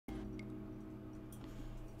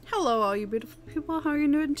Hello all you beautiful people, how are you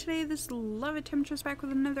doing today? This Love Temperature's back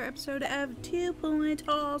with another episode of Point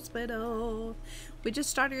Hospital. We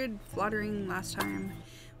just started Flottering last time.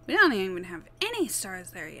 We don't even have any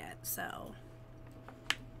stars there yet, so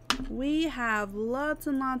we have lots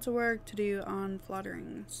and lots of work to do on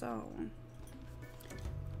Flottering, so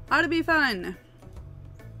ought to be fun.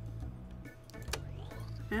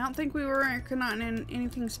 I don't think we were working on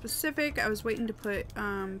anything specific. I was waiting to put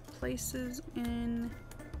places in.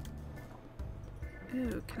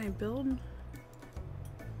 Ooh, can I build?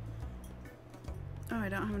 Oh, I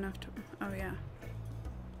don't have enough to. Oh, yeah.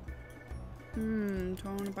 Do I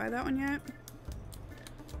want to buy that one yet?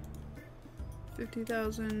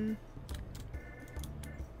 50,000.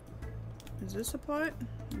 Is this a plot?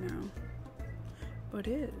 No. Oh, it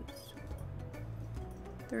is.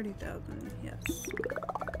 30,000, yes.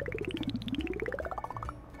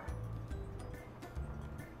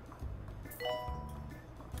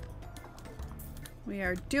 We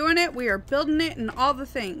are doing it, we are building it, and all the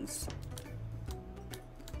things.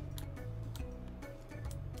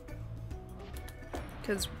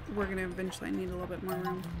 Because we're going to eventually need a little bit more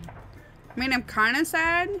room. I mean, I'm kind of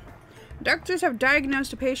sad. Doctors have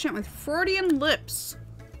diagnosed a patient with Freudian lips.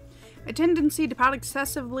 A tendency to pout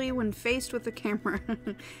excessively when faced with the camera,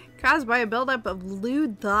 caused by a buildup of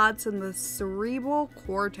lewd thoughts in the cerebral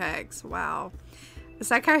cortex. Wow. A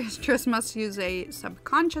psychiatrist must use a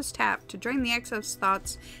subconscious tap to drain the excess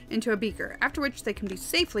thoughts into a beaker, after which they can be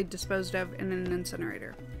safely disposed of in an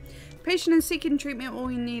incinerator. The patient is seeking treatment will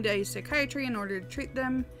need a psychiatry in order to treat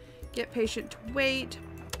them. Get patient to wait.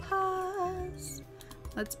 Pause.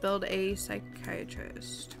 Let's build a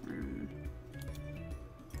psychiatrist room.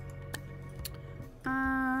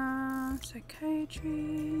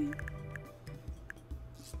 Psychiatry.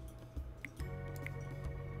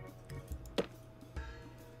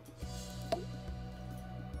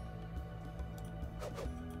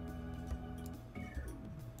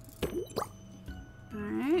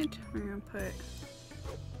 Alright, we're gonna put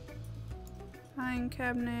filing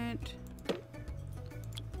cabinet.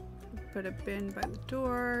 Put a bin by the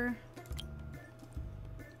door.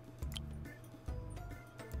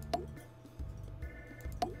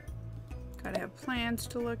 Gotta have plants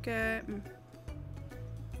to look at.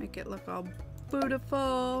 Make it look all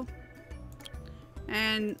beautiful.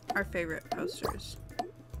 And our favorite posters.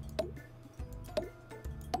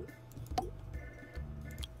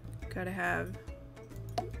 Gotta have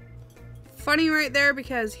funny right there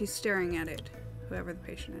because he's staring at it, whoever the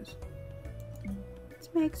patient is. This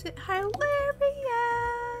makes it hilarious.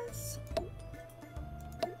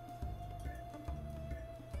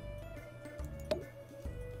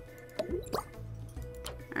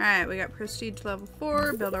 Alright, we got prestige level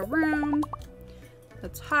 4, build our room.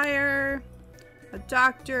 Let's hire a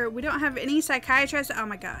doctor. We don't have any psychiatrists. Oh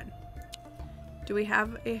my god. Do we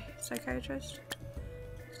have a psychiatrist?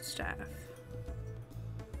 Staff.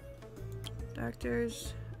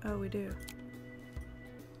 Doctors. Oh, we do.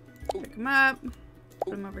 Pick them up.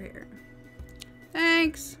 Put them over here.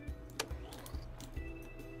 Thanks.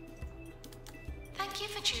 Thank you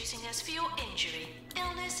for choosing us for your injury,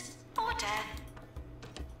 illness, or death.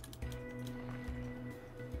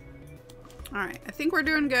 Alright, I think we're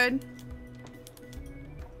doing good.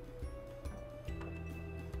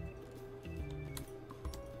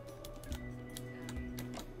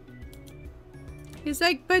 He's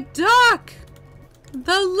like, but Doc!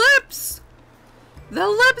 The lips! The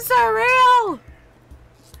lips are real!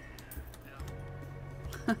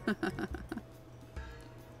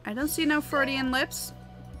 I don't see no Freudian lips.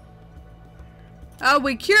 Oh,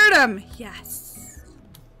 we cured him! Yes!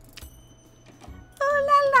 Ooh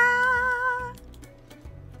la la!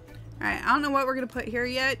 Alright, I don't know what we're gonna put here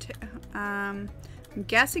yet. I'm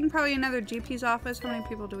guessing probably another GP's office. How many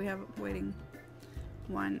people do we have waiting?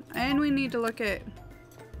 1. And we need to look at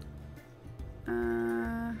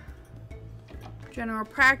general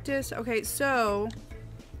practice. Okay, so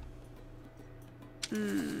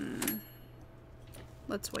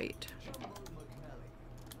let's wait.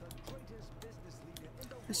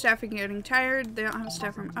 The staff are getting tired. They don't have a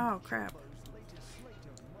staff room. Oh crap.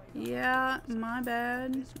 Yeah, my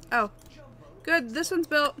bad. Oh, good. This one's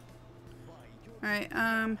built. Alright,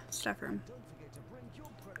 staff room.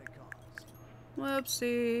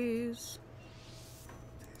 Whoopsies.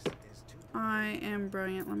 I am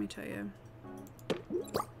brilliant, let me tell you.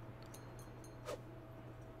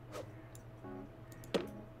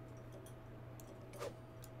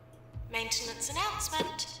 Maintenance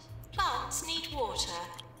announcement. Plants need water.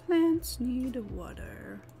 Plants need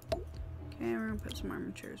water. Okay, we're gonna put some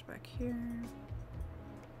armatures back here.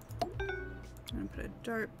 I'm gonna put a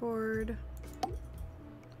dartboard.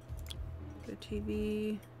 The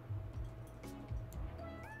TV.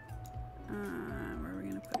 Where are we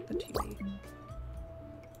gonna put the TV?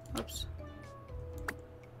 Oops.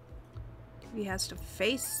 TV has to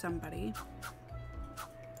face somebody.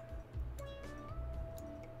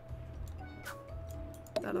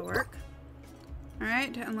 That'll work.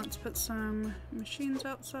 Alright, and let's put some machines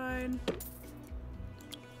outside.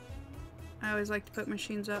 I always like to put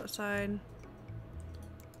machines outside.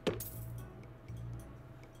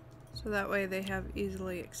 So that way they have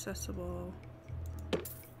easily accessible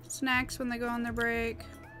snacks when they go on their break.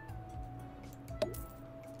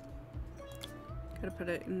 Gotta put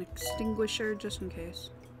it in an extinguisher just in case.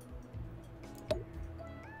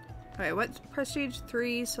 Okay, what's prestige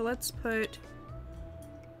 3? So let's put...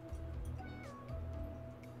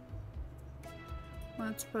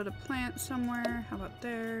 Let's put a plant somewhere. How about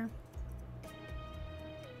there?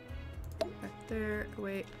 Back there.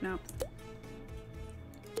 Wait, no.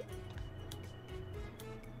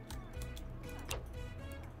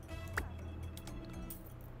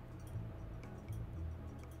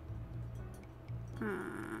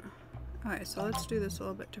 Okay, so let's do this a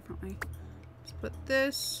little bit differently. Let's put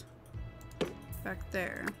this back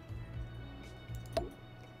there.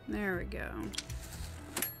 There we go.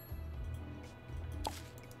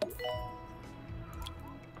 Let's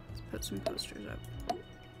put some posters up.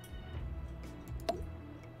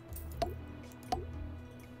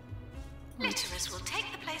 Litterers will take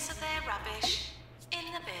the place of their rubbish in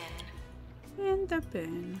the bin. In the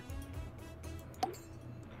bin.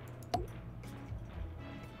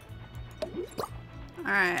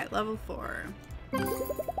 Alright, level 4.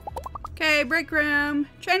 Okay, break room.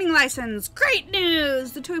 Training license. Great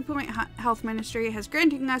news! The Point Health Ministry has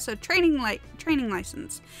granted us a training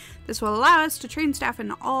license. This will allow us to train staff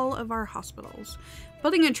in all of our hospitals.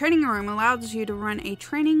 Building a training room allows you to run a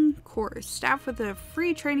training course. Staff with a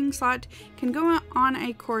free training slot can go on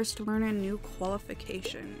a course to learn a new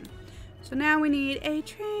qualification. So now we need a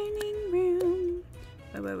training room.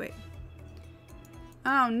 Wait.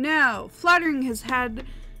 Oh no! Flottering has had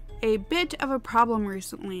a bit of a problem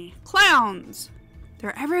recently. Clowns!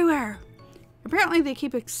 They're everywhere! Apparently they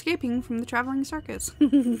keep escaping from the traveling circus.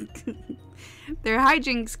 Their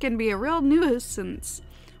hijinks can be a real nuisance.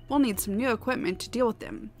 We'll need some new equipment to deal with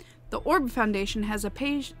them. The Orb Foundation has a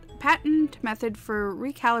patent method for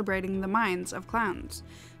recalibrating the minds of clowns,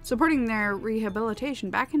 supporting their rehabilitation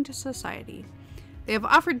back into society. They have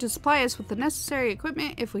offered to supply us with the necessary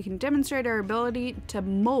equipment if we can demonstrate our ability to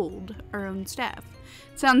mold our own staff.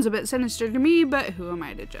 Sounds a bit sinister to me, but who am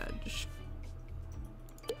I to judge?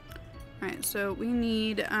 Alright, so we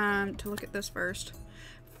need to look at this first.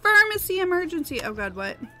 Pharmacy emergency! Oh god,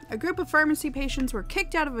 what? A group of pharmacy patients were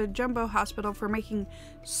kicked out of a jumbo hospital for making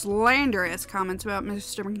slanderous comments about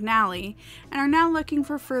Mr. McNally and are now looking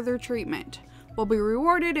for further treatment. We'll be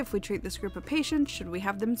rewarded if we treat this group of patients should we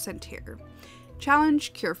have them sent here.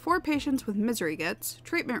 Challenge, cure 4 patients with misery guts.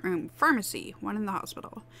 Treatment room, pharmacy, 1 in the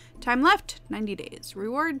hospital. Time left, 90 days.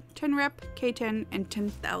 Reward, 10 rep, K10, and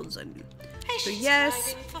 10,000. So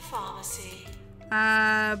yes. For pharmacy.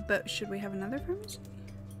 But should we have another pharmacy?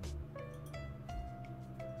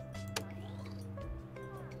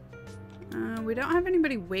 We don't have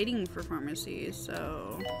anybody waiting for pharmacy,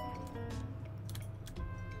 so...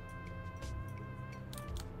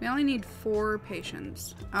 We only need 4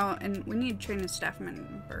 patients. Oh, and we need to train a staff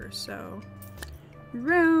member, so...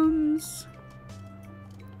 Rooms!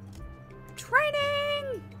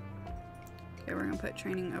 Training! Okay, we're gonna put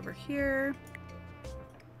training over here.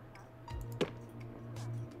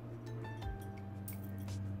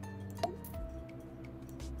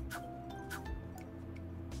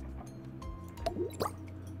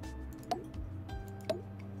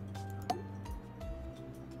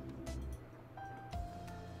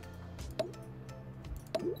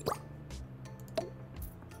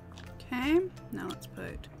 Okay, now let's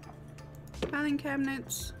put filing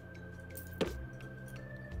cabinets.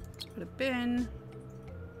 Let's put a bin.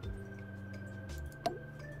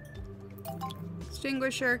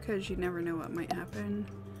 Extinguisher, because you never know what might happen.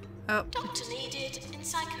 Oh. Doctor needed in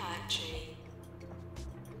psychiatry.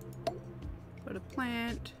 Put a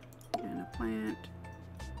plant and a plant.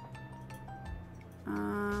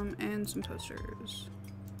 And some posters.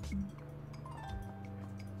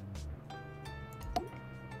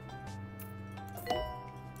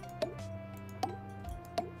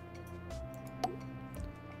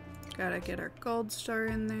 Gotta get our gold star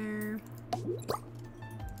in there.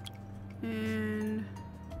 And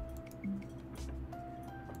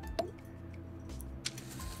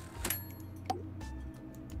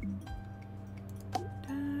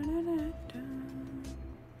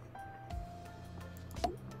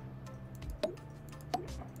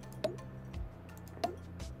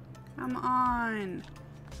Come on.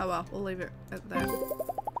 Oh well, we'll leave it at that.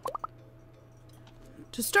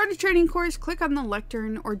 To start a training course, click on the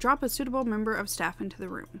lectern or drop a suitable member of staff into the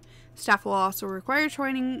room. Staff will also require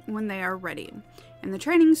training when they are ready. In the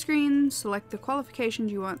training screen, select the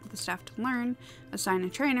qualifications you want the staff to learn, assign a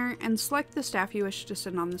trainer, and select the staff you wish to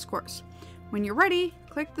send on this course. When you're ready,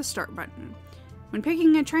 click the Start button. When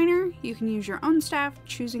picking a trainer, you can use your own staff,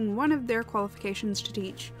 choosing one of their qualifications to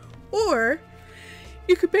teach, or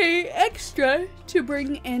you could pay extra to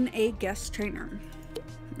bring in a guest trainer.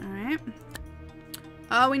 Alright.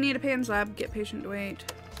 Oh, we need a PANS lab. Get patient to wait.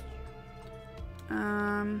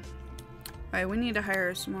 Alright, we need to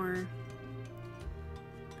hire some more.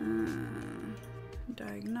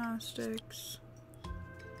 Diagnostics.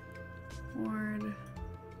 Ward.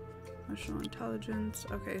 Emotional intelligence.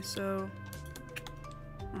 Okay, so...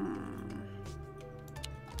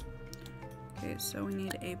 okay, so we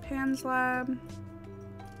need a PANS lab.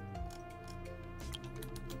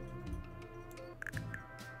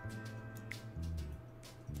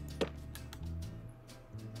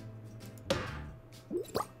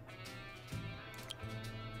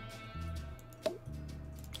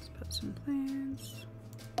 Let's put some plants.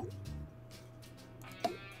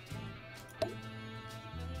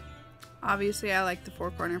 Obviously, I like the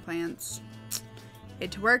four-corner plants.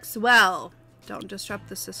 It works well. Don't disrupt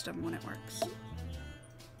the system when it works.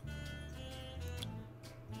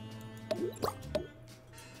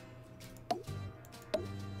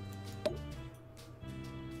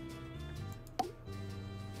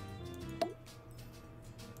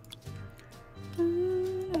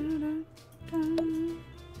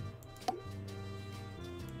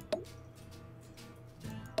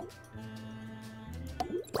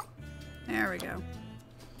 There we go.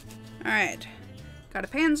 Alright. Got a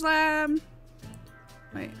PANS lab.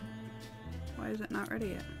 Wait. Why is it not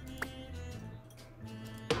ready yet?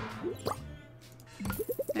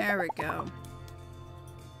 There we go.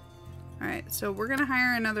 Alright, so we're gonna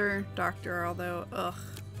hire another doctor, although, ugh.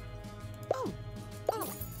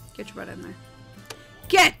 Get your butt in there.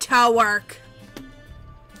 Get to work!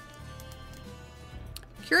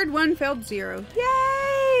 Cured 1, failed 0.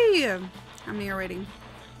 Yay! How many are waiting?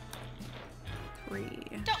 3.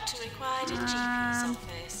 Doctor required in GP's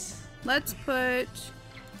office. Let's put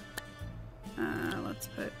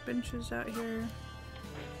benches out here.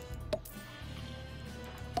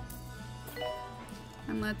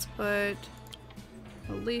 And let's put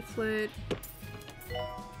a leaflet.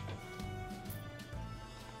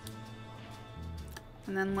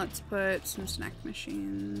 And then let's put some snack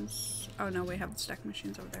machines. Oh no, we have the snack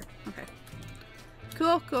machines over there. Okay.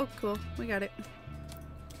 Cool, cool, cool. We got it.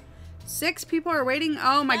 6 people are waiting.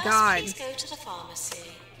 Oh my god. Please go to the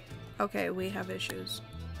pharmacy. Okay, we have issues.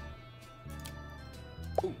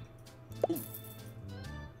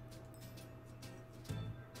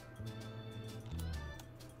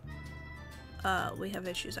 We have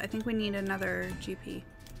issues. I think we need another GP.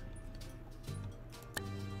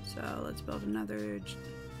 So let's build another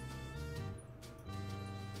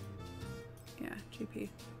GP.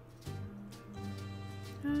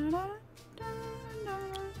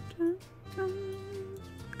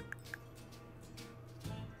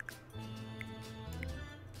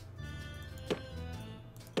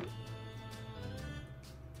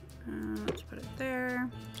 Let's put it there.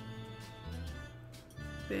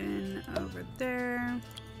 Bin over there.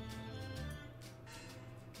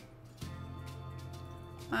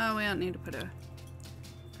 Oh, we don't need to put a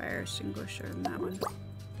fire extinguisher in that one.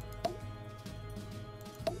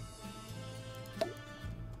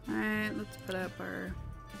 Alright, let's put up our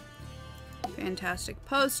fantastic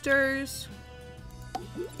posters.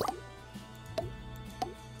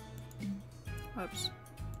 Whoops.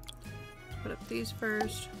 Put up these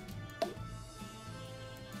first.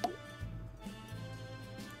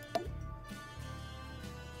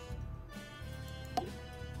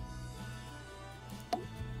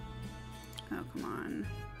 Oh, come on.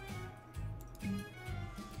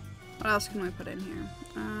 What else can we put in here?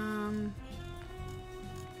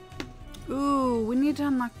 Ooh, we need to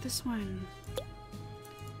unlock this one.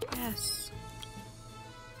 Yes.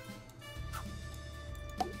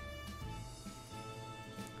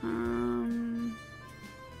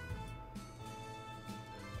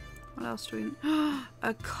 What else do we need?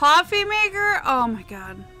 A coffee maker? Oh my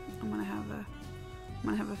god. I'm gonna have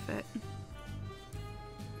a fit.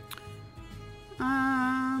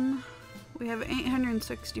 We have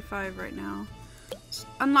 865 right now. Let's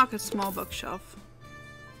unlock a small bookshelf.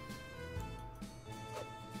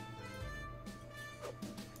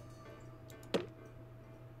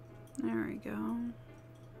 There we go.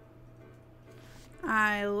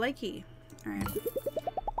 I likey. Alright.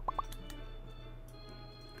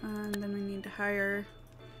 And then we need to hire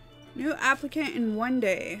new applicant in 1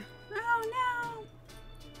 day. Oh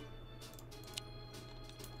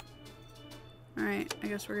no! Alright, I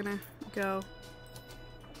guess we're gonna go.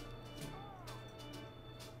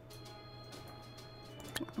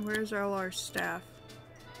 Where's all our staff?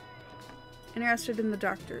 Interested in the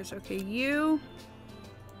doctors. Okay, you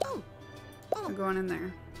are going in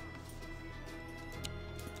there.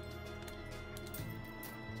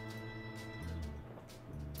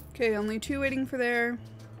 Okay, only 2 waiting for there.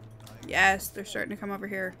 Yes, they're starting to come over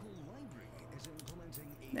here.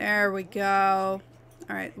 There we go.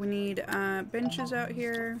 Alright, we need benches out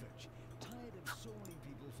here.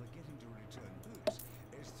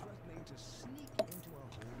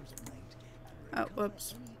 Oh,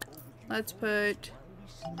 whoops. Let's put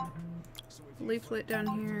leaflet down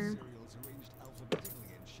here.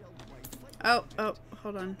 Oh,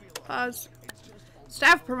 hold on. Pause.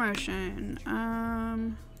 Staff promotion.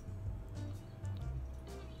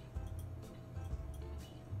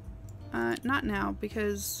 Not now,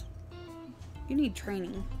 because you need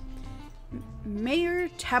training. Mayor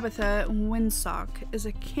Tabitha Winsock is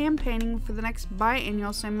campaigning for the next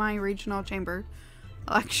biannual semi-regional chamber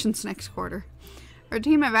elections next quarter. Her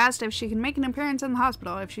team have asked if she can make an appearance in the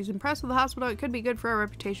hospital. If she's impressed with the hospital, it could be good for her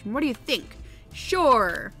reputation. What do you think?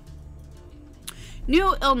 Sure.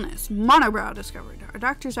 New illness. Monobrow discovered. Our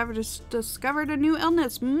doctors have just discovered a new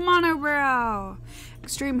illness. Monobrow.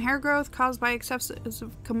 Extreme hair growth caused by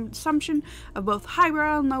excessive consumption of both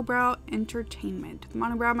highbrow and lowbrow entertainment.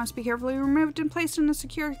 Monobrow must be carefully removed and placed in a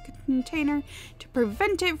secure container to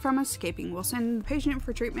prevent it from escaping. We'll send the patient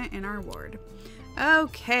for treatment in our ward.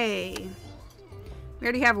 Okay. We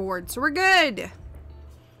already have a ward, so we're good.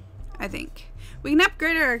 I think. We can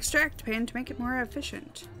upgrade our extract pan to make it more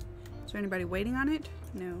efficient. Is there anybody waiting on it?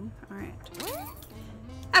 No. Alright.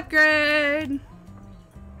 Upgrade!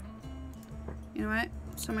 You know what?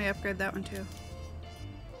 Somebody upgrade that one too.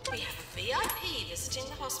 We have a VIP visiting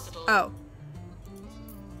the hospital. Oh.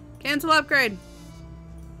 Cancel upgrade.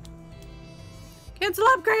 Cancel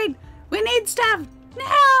upgrade! We need stuff!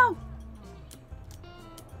 Now!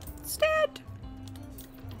 Stat!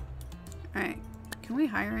 Alright. Can we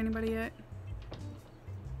hire anybody yet?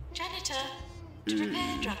 Janitor, to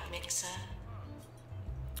prepare drug mixer.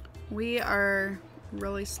 We are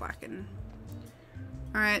really slacking.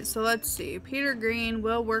 Alright, so let's see. Peter Green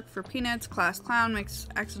will work for Peanuts. Class Clown makes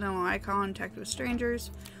accidental eye contact with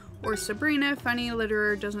strangers. Or Sabrina, funny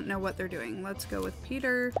litterer, doesn't know what they're doing. Let's go with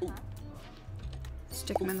Peter.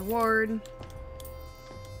 Stick him in the ward.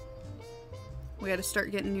 We gotta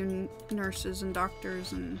start getting new nurses and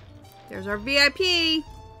doctors, and there's our VIP!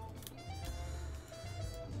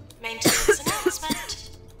 Maintenance announcement.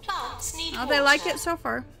 Plants need Oh, water. they like it so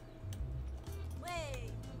far.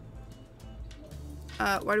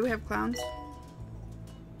 Why do we have clowns?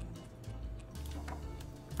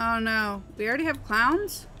 Oh no, we already have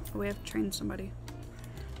clowns? Oh, we have to train somebody.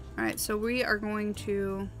 Alright, so we are going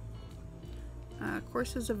to...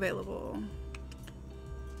 courses available.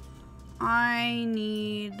 I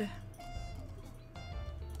need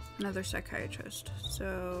another psychiatrist.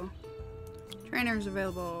 So, trainers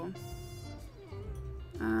available.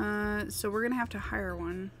 So we're gonna have to hire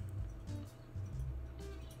one.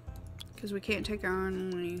 Because we can't take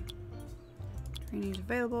on only trainees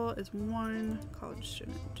available is 1 college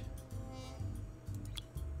student.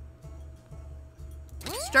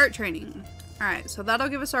 Start training. Alright, so that'll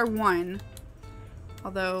give us our 1.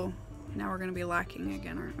 Although, now we're going to be lacking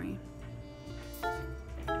again, aren't we?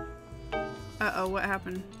 Uh-oh, what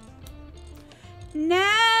happened?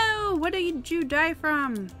 No! What did you die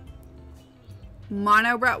from?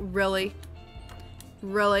 Monobrow? Really?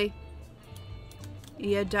 Really?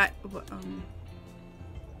 Yeah, die.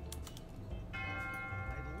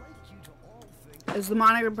 Is the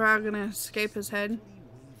monobrow gonna escape his head?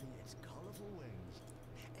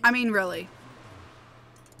 I mean, really.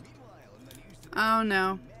 Oh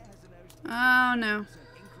no. Oh no.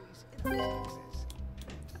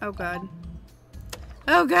 Oh god.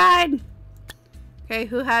 Oh god! Okay,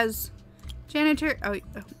 who has janitor? Oh,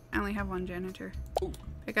 I only have 1 janitor.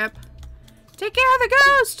 Pick up. Take care of the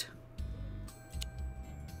ghost!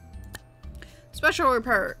 Special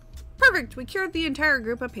report. Perfect! We cured the entire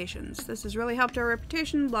group of patients. This has really helped our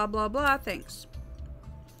reputation. Blah, blah, blah. Thanks.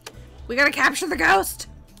 We gotta capture the ghost!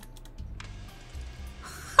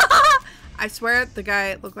 I swear the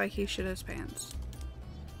guy looked like he shit his pants.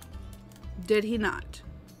 Did he not?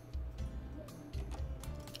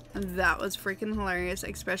 And that was freaking hilarious,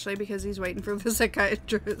 especially because he's waiting for the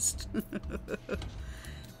psychiatrist.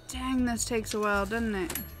 Dang, this takes a while, doesn't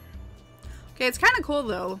it? Okay, it's kind of cool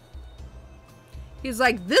though. He's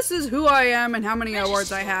like, this is who I am and how many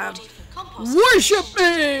awards I have. Compost Worship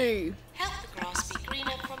station. me! Help the grass be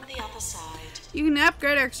greener from the other side. You can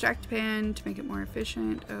upgrade our extract pan to make it more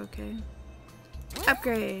efficient. Okay.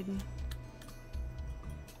 Upgrade.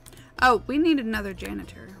 Oh, we need another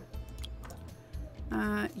janitor.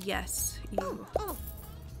 Yes, you.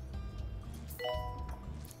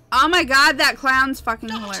 Oh my god, that clown's fucking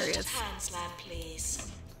hilarious. Hands, lad,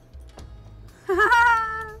 please.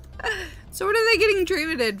 So what are they getting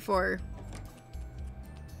treated for?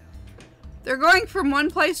 They're going from one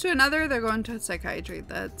place to another. They're going to psychiatry.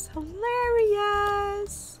 That's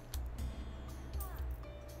hilarious.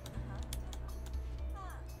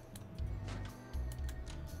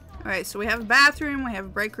 Alright, so we have a bathroom. We have a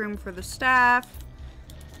break room for the staff.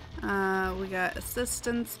 We got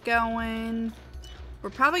assistants going. We're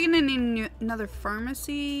probably going to need another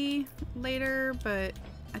pharmacy later, but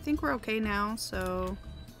I think we're okay now, so...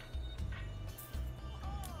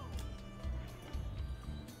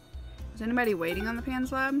 Is anybody waiting on the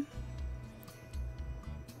Pans Lab?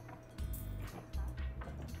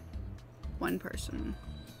 One person.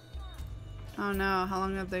 Oh no, how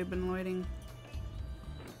long have they been waiting?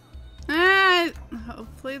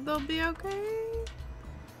 Hopefully they'll be okay.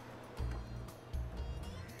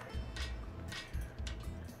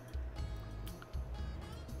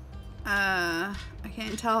 I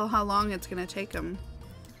can't tell how long it's gonna take them.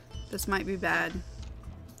 This might be bad.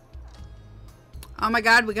 Oh my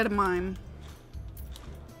god, we got a mime.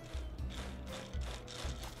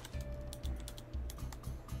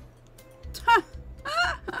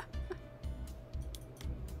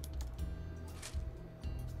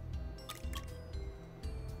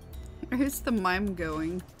 Where's the mime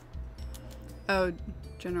going? Oh,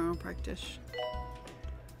 general practice.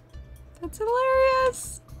 That's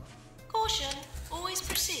hilarious. Caution. Always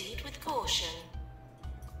proceed with caution.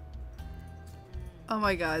 Oh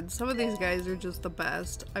my god, some of these guys are just the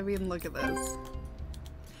best. I mean, look at this.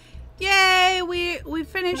 Yay! We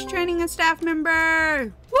finished training a staff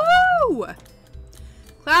member! Woo!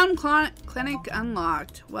 Clown clinic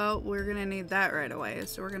unlocked. Well, we're gonna need that right away,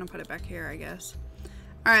 so we're gonna put it back here, I guess.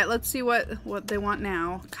 Alright, let's see what they want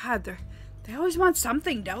now. God, they always want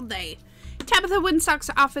something, don't they? Tabitha Winstock's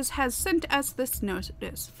office has sent us this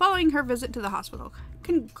notice following her visit to the hospital.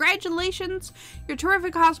 Congratulations! Your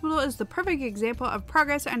terrific hospital is the perfect example of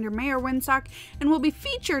progress under Mayor Winstock and will be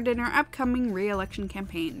featured in our upcoming re-election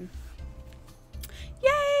campaign.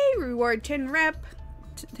 Yay! Reward 10 rep,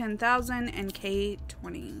 10,000, and K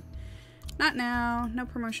 20. Not now. No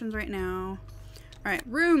promotions right now. Alright,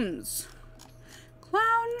 rooms.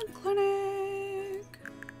 Clown Clinic.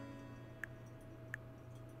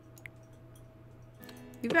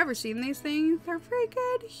 You've ever seen these things? They're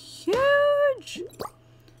freaking huge!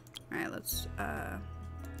 Alright, let's,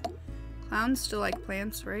 clowns still like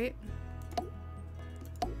plants, right?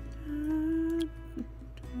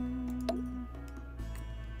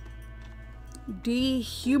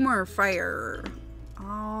 Dehumidifier.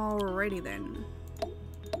 Alrighty then.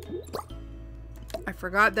 I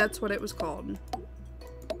forgot that's what it was called.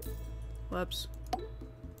 Whoops.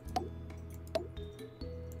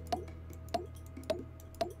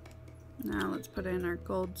 Now let's put in our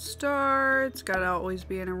gold star. It's gotta always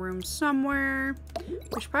be in a room somewhere.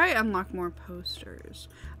 We should probably unlock more posters.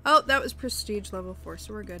 Oh, that was prestige level 4,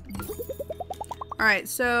 so we're good. Alright,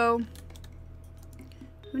 so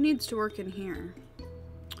who needs to work in here?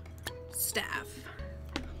 Staff.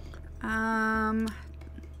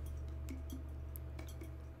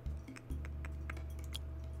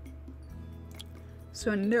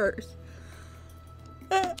 So a nurse.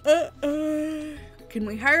 Can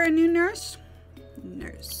we hire a new nurse?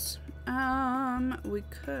 Nurse. We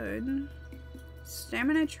could.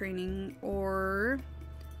 Stamina training or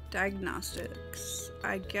diagnostics.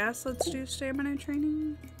 I guess let's do stamina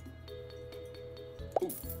training.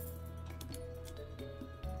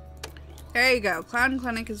 There you go. Clown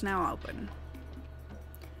Clinic is now open.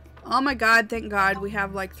 Oh my god, thank god we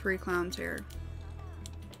have like 3 clowns here.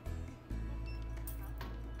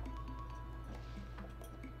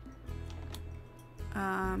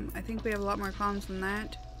 I think we have a lot more clowns than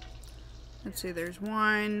that. Let's see, there's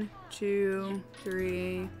 1, 2,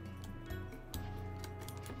 3.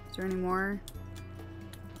 Is there any more?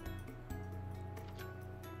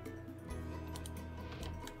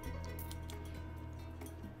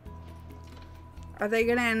 Are they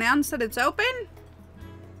gonna announce that it's open?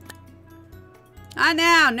 Not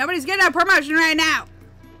now. Nobody's getting a promotion right now.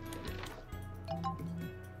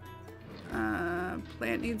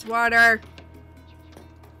 Plant needs water.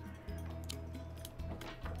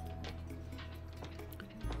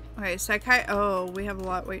 Okay, oh, we have a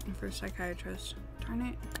lot waiting for a psychiatrist. Darn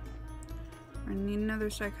it. I need another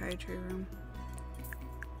psychiatry room.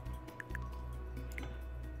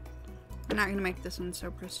 I'm not gonna make this one so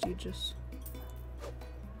prestigious.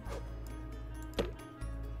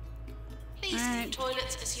 Please leave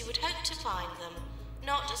toilets as you would hope to find them,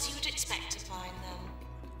 not as you would expect to find them.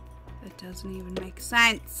 That doesn't even make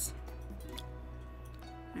sense.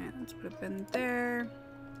 Alright, let's put a bin there.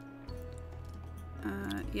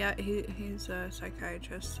 Yeah, he's a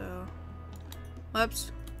psychiatrist, so...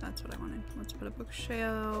 Whoops, that's what I wanted. Let's put a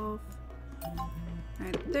bookshelf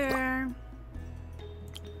right there.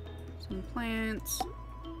 Some plants.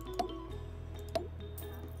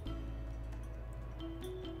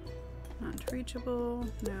 Not reachable,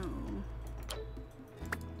 no.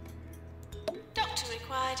 Doctor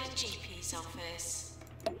required in GP's office.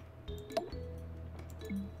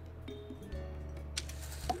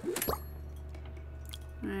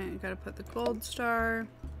 Alright, gotta put the gold star.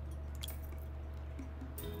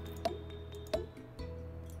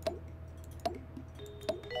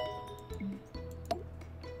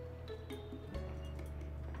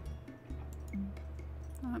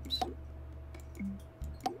 Oops.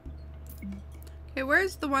 Okay,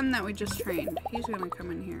 where's the one that we just trained? He's gonna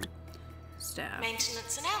come in here. Staff.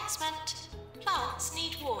 Maintenance announcement. Plants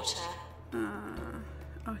need water.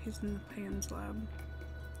 Oh, he's in the Pans lab.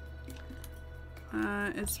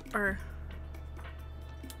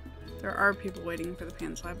 There are people waiting for the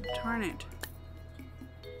Pans lab. Darn it.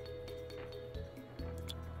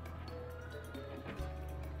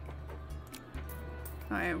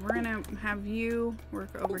 Alright, we're gonna have you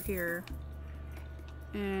work over here.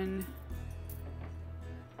 And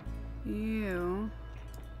you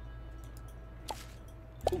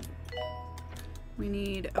we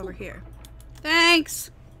need over here.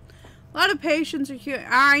 Thanks! A lot of patients are here.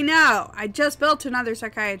 I know! I just built another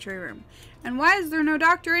psychiatry room. And why is there no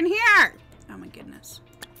doctor in here? Oh my goodness.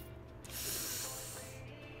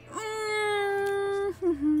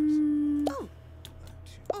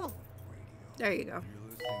 There you go.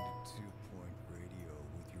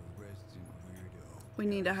 We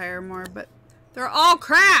need to hire more, but they're all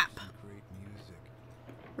crap!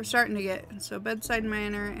 We're starting to get, so bedside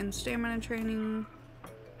manner and stamina training.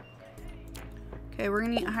 Okay, we're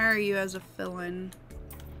gonna hire you as a fill-in.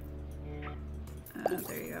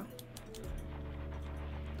 There you go.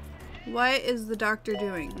 What is the doctor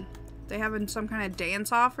doing? They having some kind of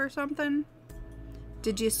dance-off or something?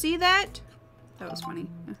 Did you see that? That was funny.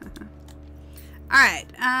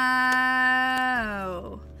 Alright,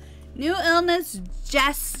 new illness,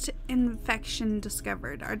 chest infection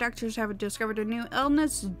discovered. Our doctors have discovered a new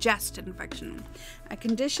illness, chest infection. A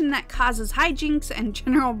condition that causes hijinks and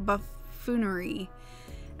general buffoonery.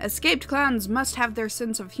 Escaped clowns must have their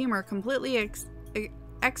sense of humor completely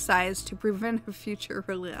excised to prevent a future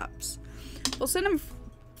relapse. We'll send them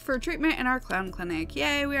for treatment in our clown clinic.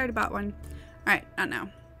 Yay, we already bought one. Alright, not now.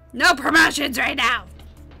 No promotions right now!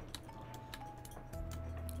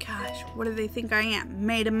 Gosh, what do they think I am?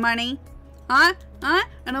 Made of money? Huh? Huh?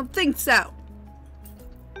 I don't think so.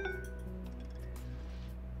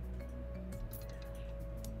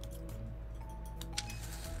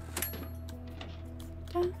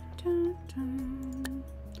 Dun, dun, dun.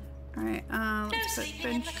 Alright, let's put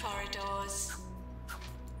bench. In the corridors.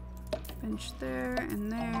 Bench there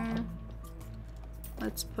and there.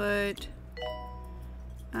 Let's put...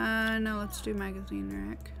 no, let's do magazine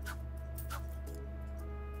rack.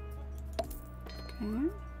 Okay.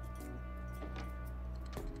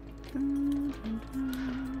 Dun, dun,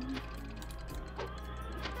 dun.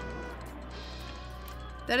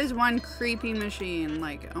 That is one creepy machine,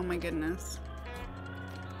 like, oh my goodness.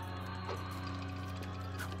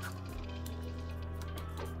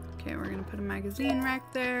 Okay, we're gonna put a magazine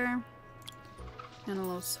rack there. And a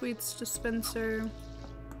little sweets dispenser.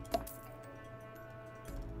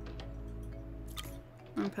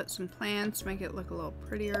 I'm gonna put some plants, make it look a little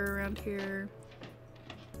prettier around here.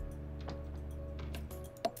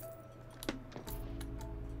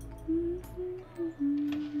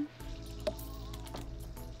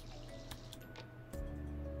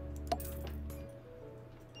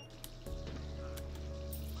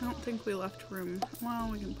 I don't think we left room. Well,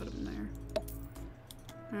 we can put them there.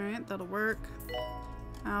 Alright, that'll work.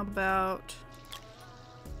 How about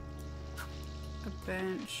a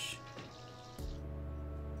bench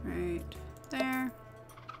right there?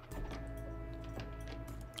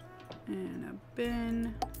 And a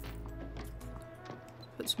bin.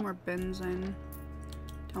 Put some more bins in.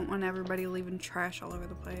 Don't want everybody leaving trash all over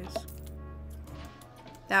the place.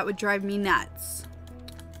 That would drive me nuts.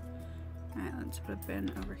 Alright, let's put a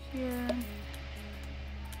bin over here.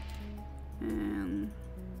 And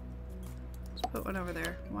let's put one over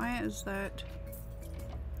there. Why is that?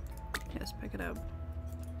 Yes, pick it up.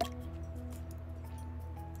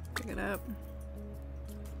 Pick it up.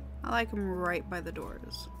 I like them right by the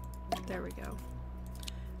doors. There we go.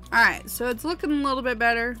 Alright, so it's looking a little bit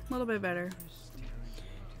better. A little bit better.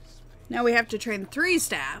 Now we have to train 3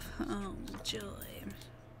 staff. Oh, joy.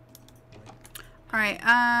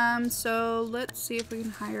 Alright, so let's see if we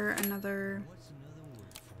can hire another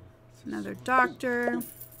doctor.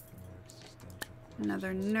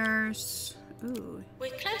 Another nurse. Ooh.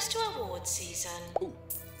 We're close to award season.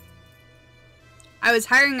 I was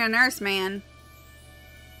hiring a nurse man.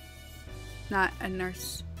 Not a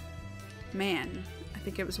nurse man. I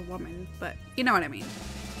think it was a woman, but you know what I mean.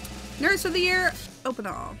 Nurse of the Year, open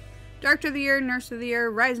all. Doctor of the Year, Nurse of the Year,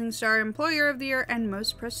 Rising Star, Employer of the Year, and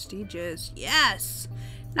Most Prestigious. Yes!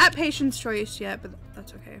 Not Patient's Choice yet, but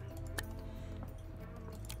that's okay.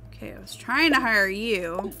 Okay, I was trying to hire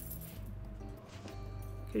you.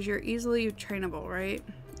 Because you're easily trainable, right?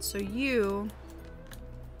 So you...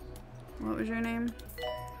 What was your name?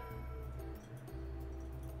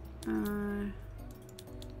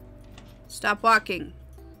 Stop walking.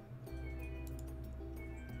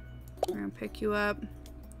 We're gonna pick you up.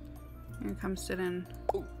 You're gonna come sit in.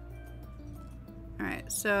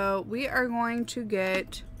 Alright, so we are going to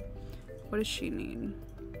get... What does she need?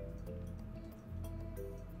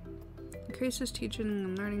 Increases teaching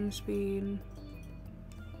and learning speed.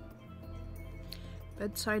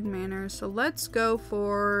 Bedside manner. So let's go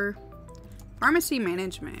for pharmacy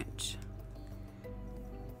management.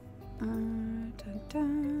 Dun,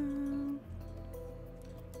 dun.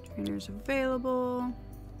 Trainers available.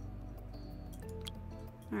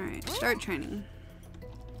 Alright, start training.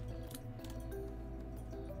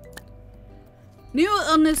 New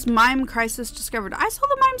illness mime crisis discovered. I saw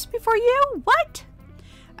the mimes before you? What?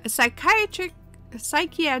 A psychiatric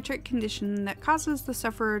condition that causes the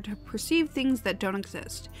sufferer to perceive things that don't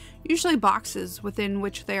exist, usually boxes within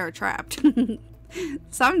which they are trapped.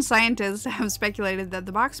 Some scientists have speculated that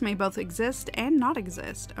the box may both exist and not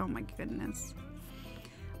exist. Oh my goodness.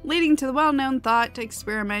 Leading to the well-known thought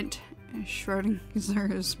experiment,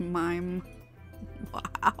 Schrodinger's mime.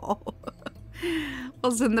 Wow.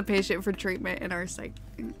 We'll send the patient for treatment in our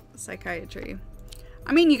psychiatry.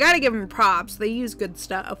 I mean, you gotta give them props. They use good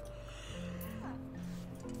stuff.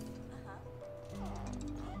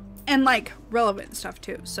 And, like, relevant stuff,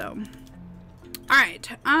 too, so. Alright,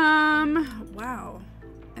 wow.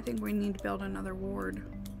 I think we need to build another ward.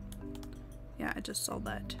 Yeah, I just saw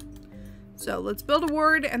that. So, let's build a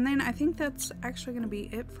ward, and then I think that's actually going to be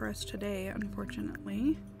it for us today,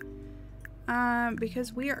 unfortunately.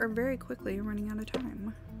 Because we are very quickly running out of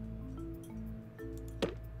time.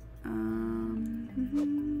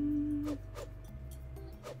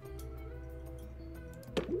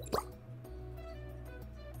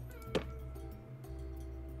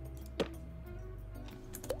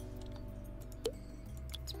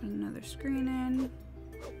 Let's put another screen in.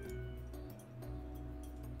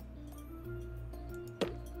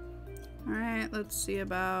 Alright, let's see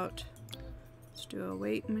about... Let's do a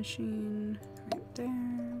weight machine right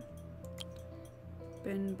there.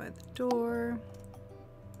 Bin by the door.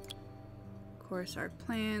 Of course, our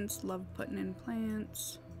plants. Love putting in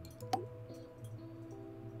plants.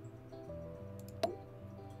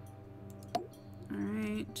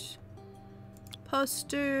 Alright.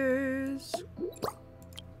 Posters.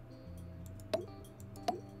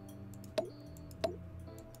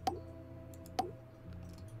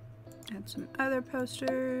 Add some other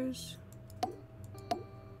posters.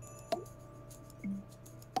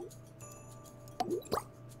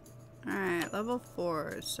 Alright, level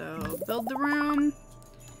 4. So, build the room.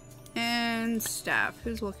 And staff.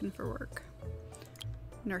 Who's looking for work?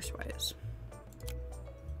 Nurse-wise.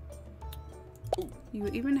 You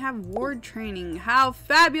even have ward training. How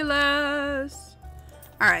fabulous!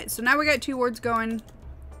 Alright, so now we got 2 wards going.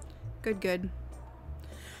 Good, good.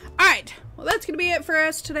 Alright, well that's going to be it for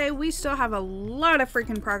us today. We still have a lot of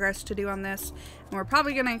freaking progress to do on this. And we're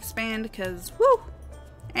probably going to expand because, woo!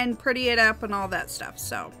 And pretty it up and all that stuff.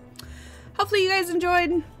 So, hopefully you guys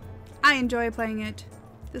enjoyed. I enjoy playing it.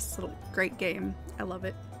 This little great game. I love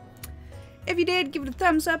it. If you did, give it a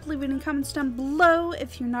thumbs up, leave it in the comments down below.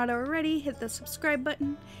 If you're not already, hit the subscribe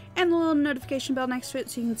button and the little notification bell next to it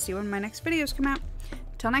so you can see when my next videos come out.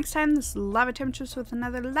 Till next time, this is Lava Temptress with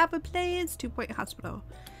another Lava Plays 2 Point Hospital.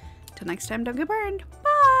 Till next time, don't get burned.